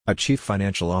A Chief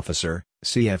Financial Officer,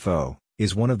 CFO,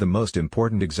 is one of the most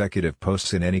important executive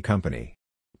posts in any company.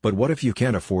 But what if you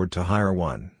can't afford to hire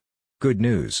one? Good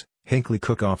news, Hinckley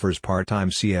Cook offers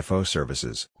part-time CFO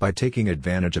services. By taking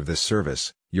advantage of this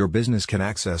service, your business can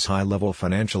access high-level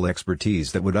financial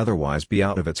expertise that would otherwise be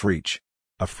out of its reach.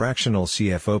 A fractional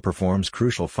CFO performs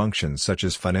crucial functions such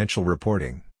as financial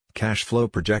reporting, cash flow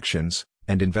projections,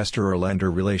 and investor or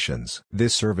lender relations.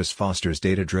 This service fosters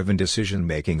data-driven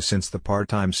decision-making since the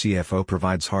part-time CFO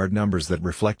provides hard numbers that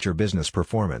reflect your business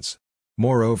performance.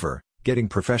 Moreover, getting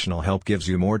professional help gives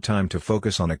you more time to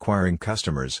focus on acquiring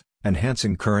customers,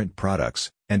 enhancing current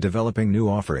products, and developing new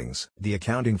offerings. The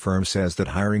accounting firm says that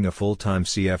hiring a full-time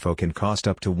CFO can cost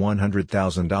up to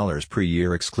 $100,000 per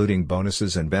year excluding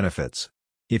bonuses and benefits.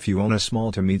 If you own a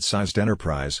small to mid-sized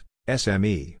enterprise,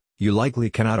 SME, you likely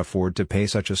cannot afford to pay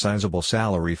such a sizable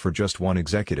salary for just one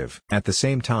executive. At the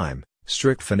same time,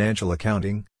 strict financial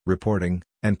accounting, reporting,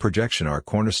 and projection are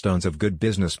cornerstones of good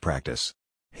business practice.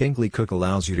 Hinckley Cook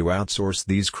allows you to outsource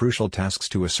these crucial tasks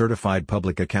to a certified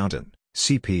public accountant,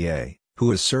 CPA, who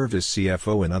has served as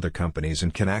CFO in other companies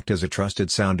and can act as a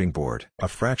trusted sounding board. A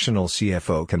fractional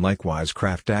CFO can likewise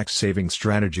craft tax-saving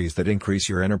strategies that increase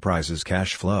your enterprise's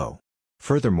cash flow.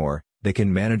 Furthermore, they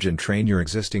can manage and train your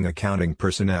existing accounting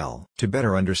personnel. To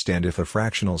better understand if a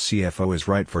fractional CFO is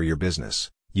right for your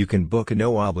business, you can book a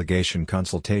no-obligation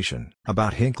consultation.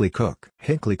 About Hinckley Cook.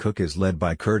 Hinckley Cook is led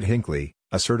by Kurt Hinckley,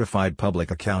 a certified public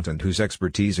accountant whose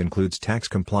expertise includes tax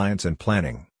compliance and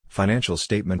planning, financial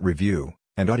statement review,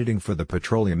 and auditing for the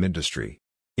petroleum industry.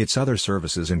 Its other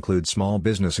services include small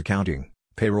business accounting,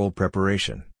 payroll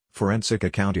preparation, forensic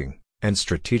accounting, and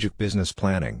strategic business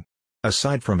planning.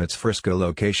 Aside from its Frisco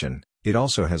location, it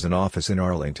also has an office in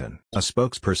Arlington. A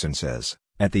spokesperson says,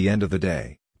 "At the end of the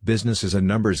day, business is a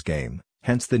numbers game,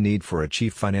 hence the need for a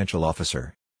chief financial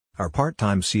officer. Our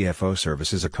part-time CFO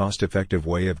service is a cost-effective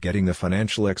way of getting the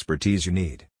financial expertise you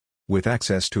need. With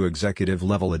access to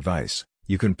executive-level advice,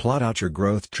 you can plot out your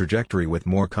growth trajectory with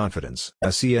more confidence."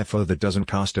 A CFO that doesn't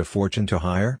cost a fortune to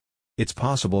hire? It's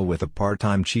possible with a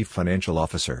part-time chief financial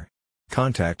officer.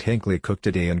 Contact Hinckley Cook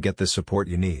today and get the support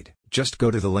you need. Just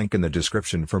go to the link in the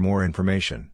description for more information.